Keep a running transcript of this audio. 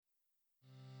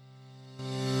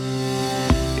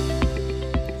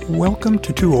Welcome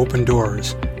to Two Open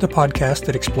Doors, the podcast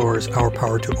that explores our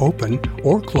power to open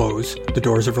or close the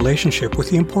doors of relationship with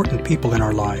the important people in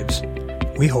our lives.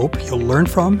 We hope you'll learn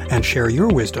from and share your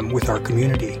wisdom with our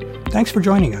community. Thanks for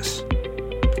joining us.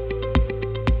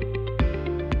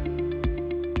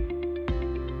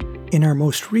 In our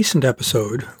most recent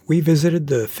episode, we visited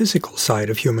the physical side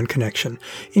of human connection,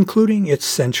 including its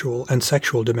sensual and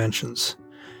sexual dimensions.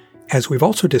 As we've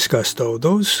also discussed, though,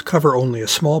 those cover only a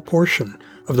small portion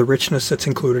of the richness that's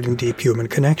included in deep human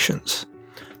connections.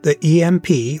 The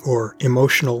EMP, or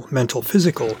Emotional, Mental,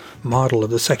 Physical, model of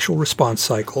the sexual response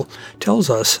cycle tells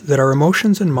us that our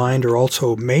emotions and mind are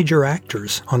also major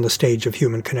actors on the stage of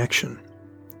human connection.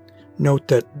 Note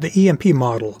that the EMP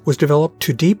model was developed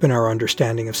to deepen our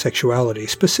understanding of sexuality,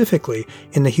 specifically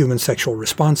in the human sexual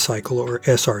response cycle, or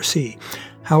SRC.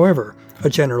 However, a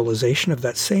generalization of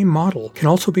that same model can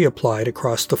also be applied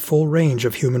across the full range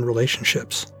of human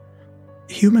relationships.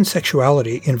 Human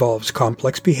sexuality involves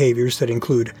complex behaviors that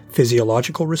include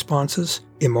physiological responses,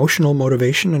 emotional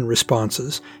motivation and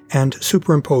responses, and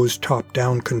superimposed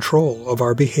top-down control of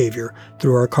our behavior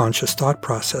through our conscious thought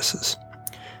processes.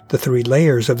 The three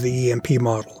layers of the EMP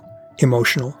model,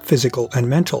 emotional, physical, and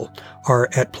mental, are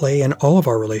at play in all of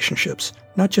our relationships,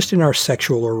 not just in our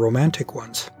sexual or romantic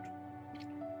ones.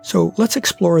 So let's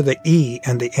explore the E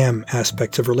and the M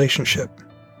aspects of relationship.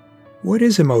 What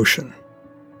is emotion?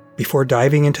 Before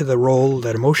diving into the role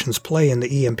that emotions play in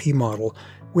the EMP model,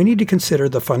 we need to consider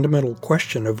the fundamental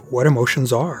question of what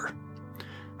emotions are.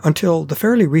 Until the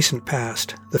fairly recent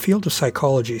past, the field of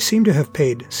psychology seemed to have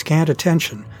paid scant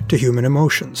attention to human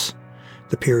emotions.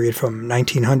 The period from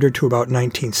 1900 to about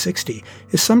 1960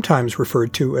 is sometimes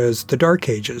referred to as the Dark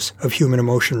Ages of human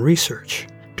emotion research,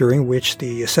 during which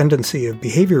the ascendancy of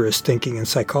behaviorist thinking in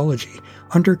psychology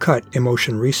undercut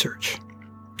emotion research.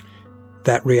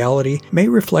 That reality may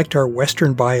reflect our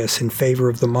Western bias in favor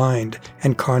of the mind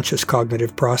and conscious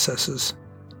cognitive processes.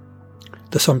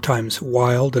 The sometimes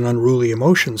wild and unruly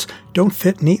emotions don't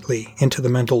fit neatly into the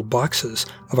mental boxes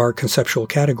of our conceptual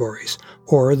categories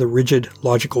or the rigid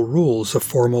logical rules of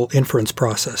formal inference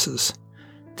processes.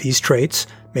 These traits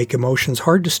make emotions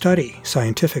hard to study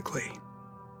scientifically.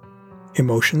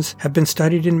 Emotions have been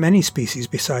studied in many species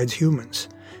besides humans.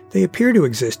 They appear to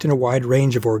exist in a wide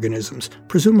range of organisms,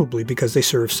 presumably because they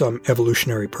serve some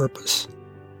evolutionary purpose.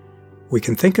 We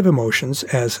can think of emotions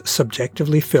as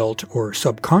subjectively felt or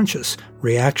subconscious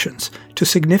reactions to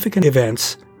significant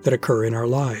events that occur in our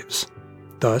lives.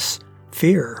 Thus,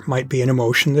 fear might be an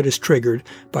emotion that is triggered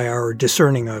by our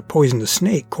discerning a poisonous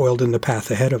snake coiled in the path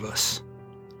ahead of us.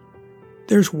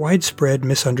 There's widespread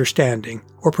misunderstanding,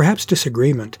 or perhaps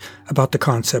disagreement, about the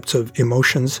concepts of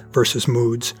emotions versus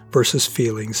moods versus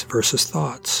feelings versus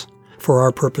thoughts. For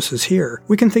our purposes here,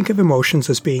 we can think of emotions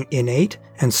as being innate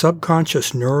and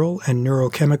subconscious neural and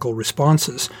neurochemical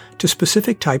responses to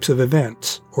specific types of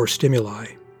events or stimuli.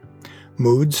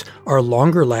 Moods are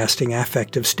longer-lasting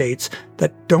affective states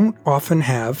that don't often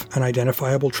have an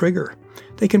identifiable trigger.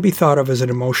 They can be thought of as an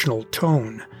emotional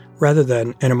tone, rather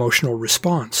than an emotional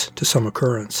response to some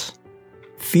occurrence.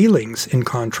 Feelings, in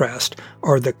contrast,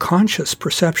 are the conscious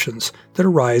perceptions that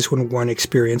arise when one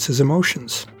experiences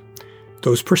emotions.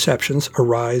 Those perceptions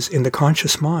arise in the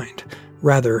conscious mind,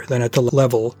 rather than at the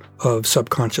level of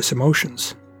subconscious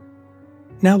emotions.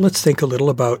 Now let's think a little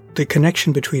about the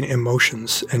connection between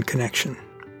emotions and connection.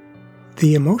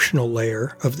 The emotional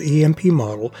layer of the EMP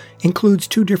model includes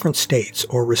two different states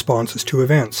or responses to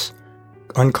events: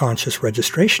 unconscious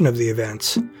registration of the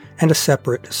events, and a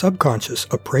separate subconscious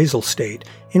appraisal state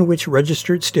in which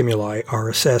registered stimuli are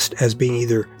assessed as being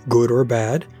either good or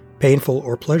bad, painful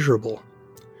or pleasurable.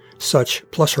 Such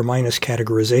plus or minus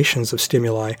categorizations of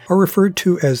stimuli are referred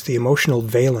to as the emotional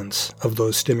valence of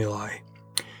those stimuli.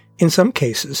 In some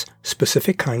cases,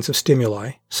 specific kinds of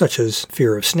stimuli, such as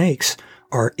fear of snakes,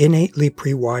 are innately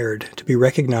pre-wired to be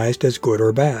recognized as good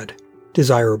or bad,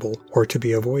 desirable or to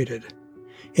be avoided.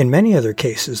 In many other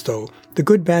cases, though, the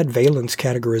good-bad valence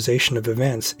categorization of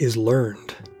events is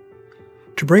learned.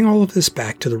 To bring all of this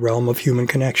back to the realm of human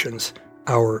connections,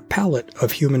 our palette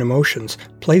of human emotions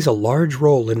plays a large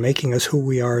role in making us who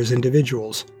we are as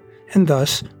individuals, and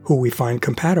thus who we find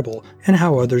compatible and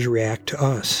how others react to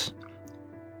us.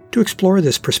 To explore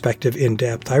this perspective in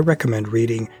depth, I recommend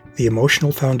reading The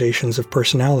Emotional Foundations of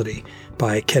Personality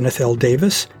by Kenneth L.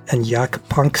 Davis and Jaak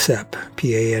Panksepp,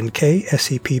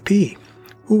 Panksepp,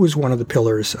 who was one of the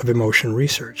pillars of emotion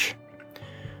research.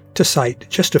 To cite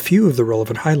just a few of the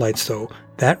relevant highlights, though,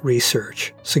 that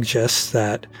research suggests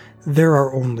that there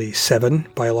are only 7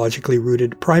 biologically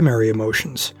rooted primary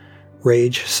emotions: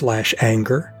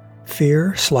 rage/anger,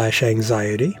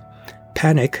 fear/anxiety,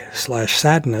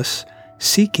 panic/sadness,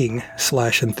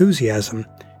 seeking/enthusiasm,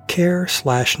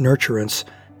 care/nurturance,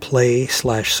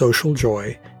 play/social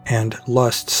joy, and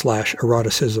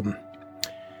lust/eroticism.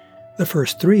 The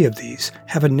first three of these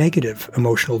have a negative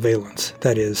emotional valence,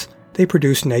 that is, they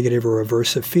produce negative or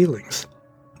aversive feelings.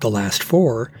 The last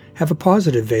four have a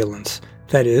positive valence,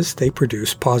 that is, they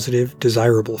produce positive,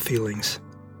 desirable feelings.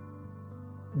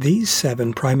 These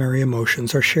 7 primary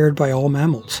emotions are shared by all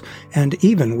mammals, and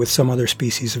even with some other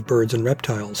species of birds and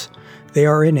reptiles. They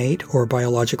are innate or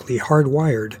biologically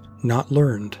hardwired, not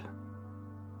learned.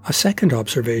 A second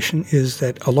observation is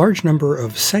that a large number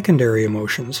of secondary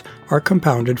emotions are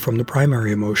compounded from the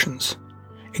primary emotions.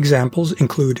 Examples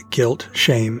include guilt,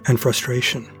 shame, and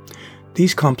frustration.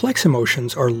 These complex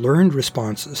emotions are learned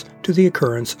responses to the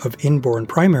occurrence of inborn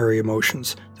primary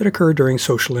emotions that occur during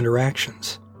social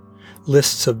interactions.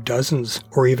 Lists of dozens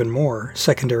or even more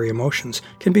secondary emotions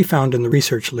can be found in the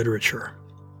research literature.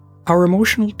 Our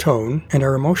emotional tone and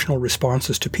our emotional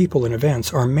responses to people and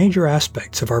events are major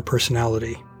aspects of our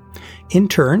personality. In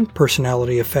turn,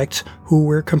 personality affects who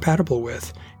we're compatible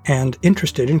with and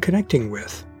interested in connecting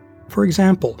with. For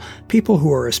example, people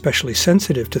who are especially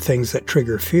sensitive to things that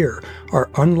trigger fear are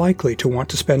unlikely to want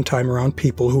to spend time around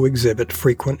people who exhibit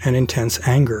frequent and intense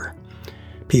anger.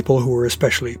 People who are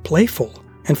especially playful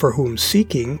and for whom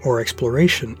seeking or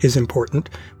exploration is important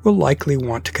will likely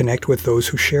want to connect with those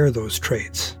who share those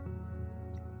traits.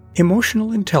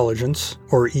 Emotional intelligence,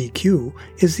 or EQ,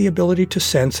 is the ability to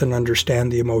sense and understand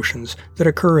the emotions that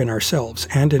occur in ourselves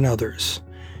and in others.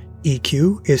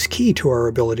 EQ is key to our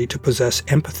ability to possess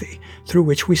empathy, through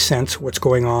which we sense what's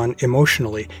going on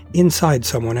emotionally inside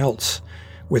someone else.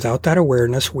 Without that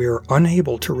awareness, we are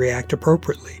unable to react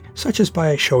appropriately, such as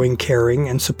by showing caring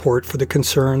and support for the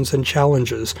concerns and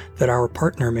challenges that our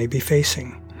partner may be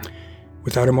facing.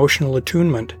 Without emotional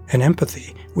attunement and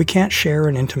empathy, we can't share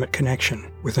an intimate connection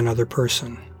with another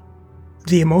person.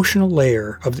 The emotional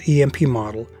layer of the EMP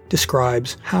model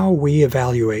describes how we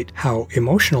evaluate how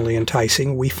emotionally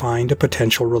enticing we find a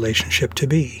potential relationship to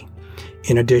be.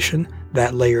 In addition,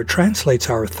 that layer translates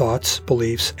our thoughts,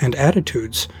 beliefs, and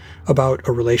attitudes about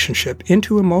a relationship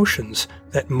into emotions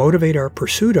that motivate our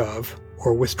pursuit of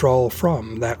or withdrawal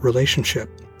from that relationship.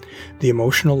 The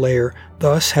emotional layer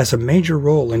thus has a major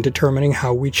role in determining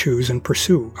how we choose and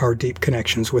pursue our deep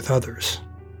connections with others.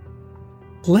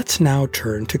 Let's now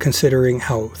turn to considering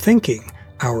how thinking,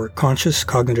 our conscious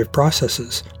cognitive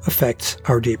processes, affects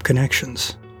our deep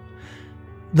connections.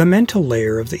 The mental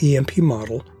layer of the EMP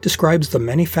model describes the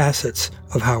many facets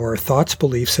of how our thoughts,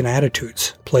 beliefs, and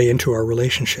attitudes play into our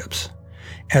relationships.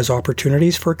 As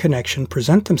opportunities for connection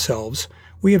present themselves,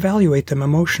 we evaluate them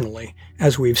emotionally,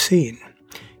 as we've seen.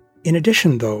 In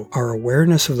addition, though, our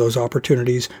awareness of those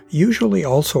opportunities usually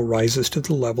also rises to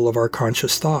the level of our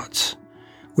conscious thoughts.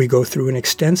 We go through an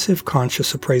extensive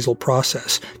conscious appraisal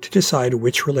process to decide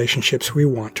which relationships we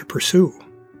want to pursue.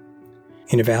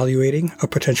 In evaluating a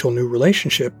potential new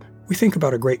relationship, we think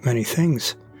about a great many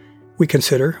things. We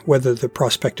consider whether the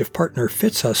prospective partner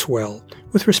fits us well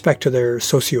with respect to their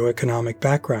socioeconomic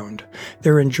background,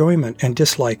 their enjoyment and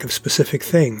dislike of specific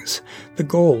things, the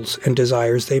goals and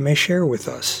desires they may share with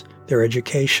us, their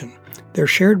education, their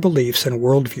shared beliefs and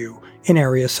worldview in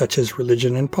areas such as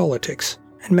religion and politics,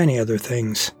 and many other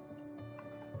things.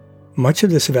 Much of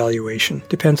this evaluation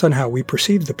depends on how we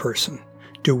perceive the person.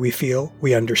 Do we feel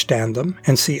we understand them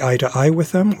and see eye to eye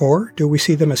with them, or do we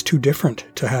see them as too different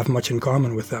to have much in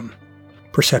common with them?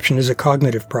 Perception is a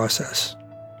cognitive process.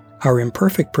 Our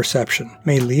imperfect perception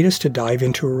may lead us to dive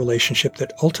into a relationship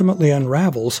that ultimately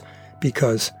unravels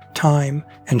because time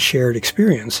and shared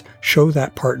experience show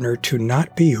that partner to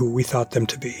not be who we thought them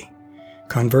to be.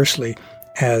 Conversely,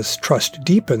 as trust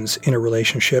deepens in a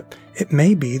relationship, it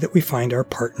may be that we find our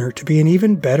partner to be an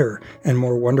even better and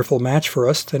more wonderful match for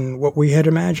us than what we had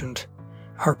imagined.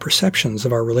 Our perceptions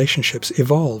of our relationships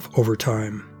evolve over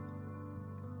time.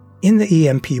 In the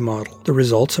EMP model, the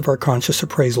results of our conscious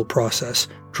appraisal process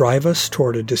drive us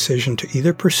toward a decision to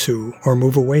either pursue or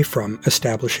move away from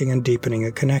establishing and deepening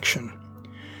a connection.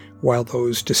 While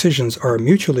those decisions are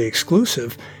mutually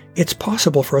exclusive, it's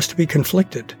possible for us to be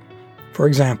conflicted. For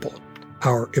example,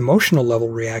 our emotional level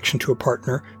reaction to a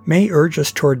partner may urge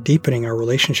us toward deepening our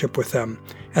relationship with them,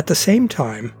 at the same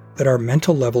time that our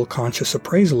mental level conscious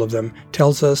appraisal of them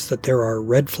tells us that there are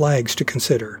red flags to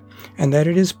consider, and that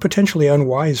it is potentially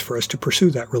unwise for us to pursue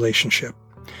that relationship.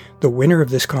 The winner of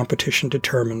this competition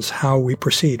determines how we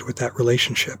proceed with that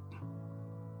relationship.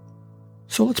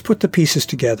 So let's put the pieces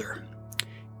together.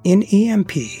 In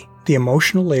EMP, the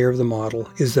emotional layer of the model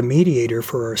is the mediator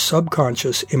for our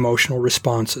subconscious emotional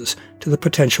responses to the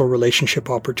potential relationship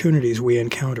opportunities we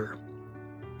encounter.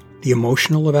 The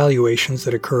emotional evaluations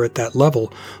that occur at that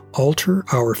level alter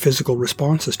our physical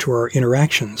responses to our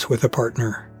interactions with a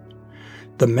partner.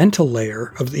 The mental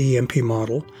layer of the EMP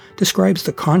model describes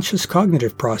the conscious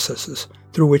cognitive processes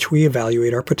through which we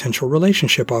evaluate our potential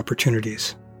relationship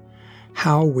opportunities.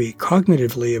 How we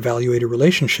cognitively evaluate a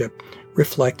relationship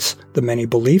reflects the many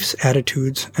beliefs,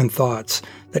 attitudes, and thoughts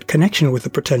that connection with a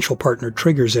potential partner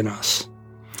triggers in us.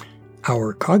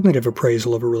 Our cognitive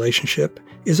appraisal of a relationship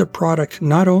is a product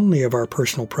not only of our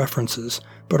personal preferences,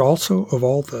 but also of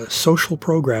all the social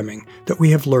programming that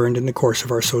we have learned in the course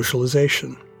of our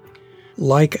socialization.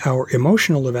 Like our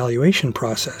emotional evaluation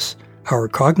process, our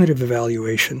cognitive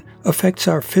evaluation affects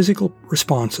our physical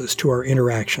responses to our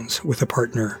interactions with a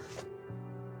partner.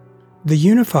 The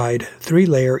unified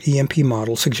three-layer EMP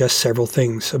model suggests several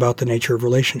things about the nature of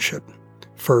relationship.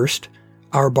 First,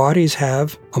 our bodies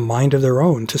have a mind of their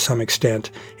own to some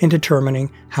extent in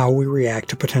determining how we react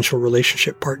to potential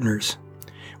relationship partners.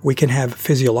 We can have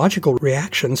physiological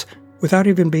reactions without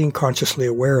even being consciously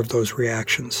aware of those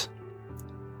reactions.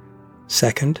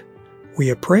 Second, we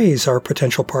appraise our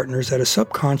potential partners at a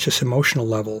subconscious emotional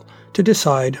level to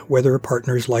decide whether a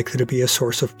partner is likely to be a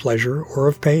source of pleasure or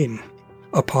of pain.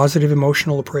 A positive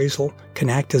emotional appraisal can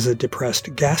act as a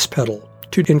depressed gas pedal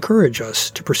to encourage us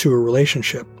to pursue a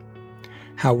relationship.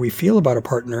 How we feel about a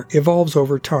partner evolves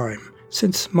over time,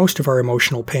 since most of our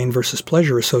emotional pain versus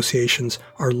pleasure associations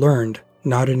are learned,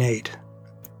 not innate.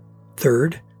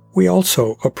 Third, we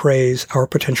also appraise our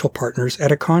potential partners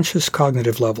at a conscious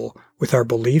cognitive level, with our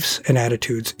beliefs and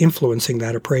attitudes influencing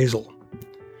that appraisal.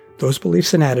 Those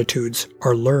beliefs and attitudes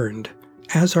are learned,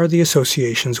 as are the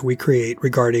associations we create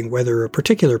regarding whether a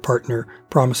particular partner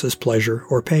promises pleasure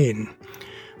or pain.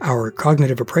 Our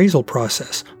cognitive appraisal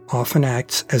process often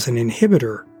acts as an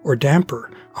inhibitor or damper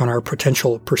on our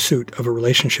potential pursuit of a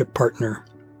relationship partner.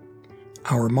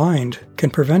 Our mind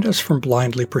can prevent us from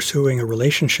blindly pursuing a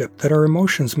relationship that our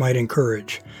emotions might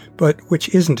encourage, but which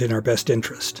isn't in our best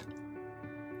interest.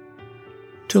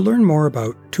 To learn more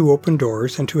about Two Open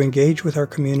Doors and to engage with our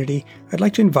community, I'd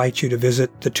like to invite you to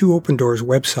visit the Two Open Doors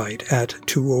website at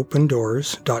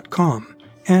twoopendoors.com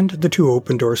and the Two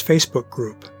Open Doors Facebook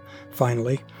group.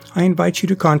 Finally, I invite you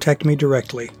to contact me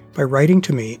directly by writing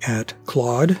to me at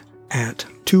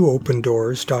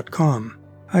claude@twoopendoors.com.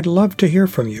 I'd love to hear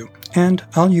from you, and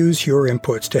I'll use your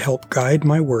inputs to help guide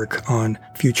my work on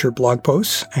future blog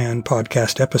posts and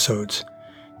podcast episodes.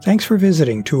 Thanks for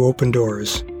visiting Two Open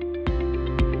Doors.